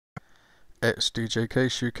It's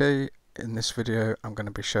djcaseuk. In this video I'm going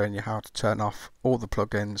to be showing you how to turn off all the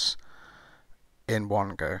plugins in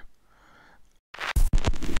one go.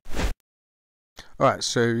 Alright,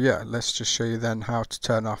 so yeah, let's just show you then how to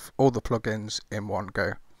turn off all the plugins in one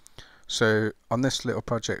go. So on this little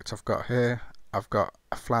project I've got here, I've got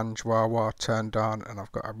a flange wah-wah turned on and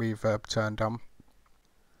I've got a reverb turned on.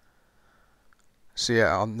 So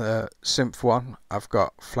yeah, on the synth one I've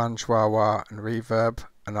got flange wah-wah and reverb,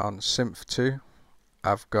 and on synth 2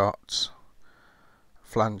 I've got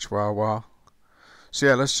flange wah-wah. So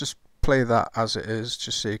yeah, let's just play that as it is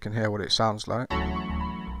just so you can hear what it sounds like.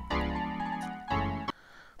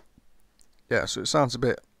 Yeah, so it sounds a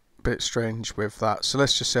bit strange with that. So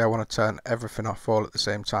let's just say I want to turn everything off all at the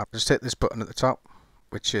same time. Just hit this button at the top,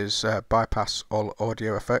 which is bypass all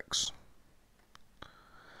audio effects.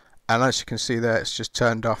 And as you can see there, it's just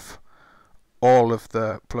turned off all of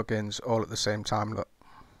the plugins all at the same time. Look,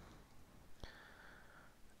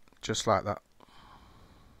 just like that.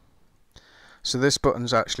 So this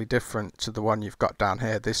button's actually different to the one you've got down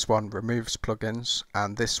here. This one removes plugins,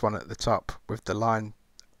 and this one at the top with the line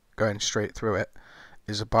going straight through it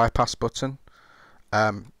is a bypass button.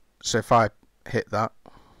 So if I hit that,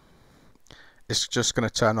 it's just going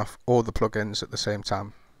to turn off all the plugins at the same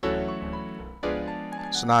time.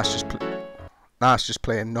 So now it's just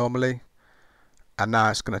playing normally, and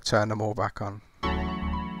now it's going to turn them all back on.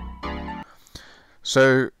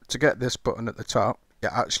 So to get this button at the top, you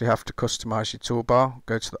actually have to customize your toolbar.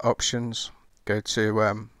 Go to the options, go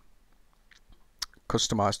to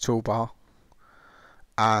customize toolbar,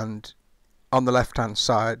 and on the left hand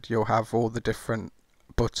side you'll have all the different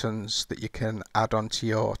buttons that you can add onto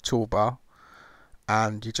your toolbar,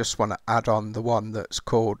 and you just want to add on the one that's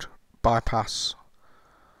called bypass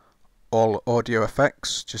all audio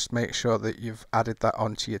effects. Just make sure that you've added that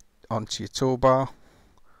onto your toolbar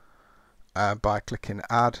by clicking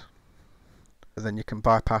add, and then you can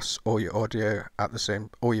bypass all your audio at the same,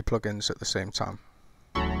 all your plugins at the same time.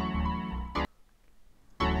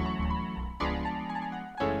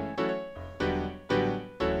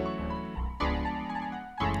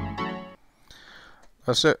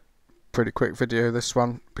 That's it. Pretty quick video this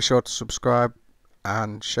one. Be sure to subscribe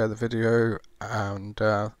and share the video, and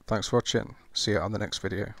thanks for watching. See you on the next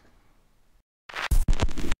video.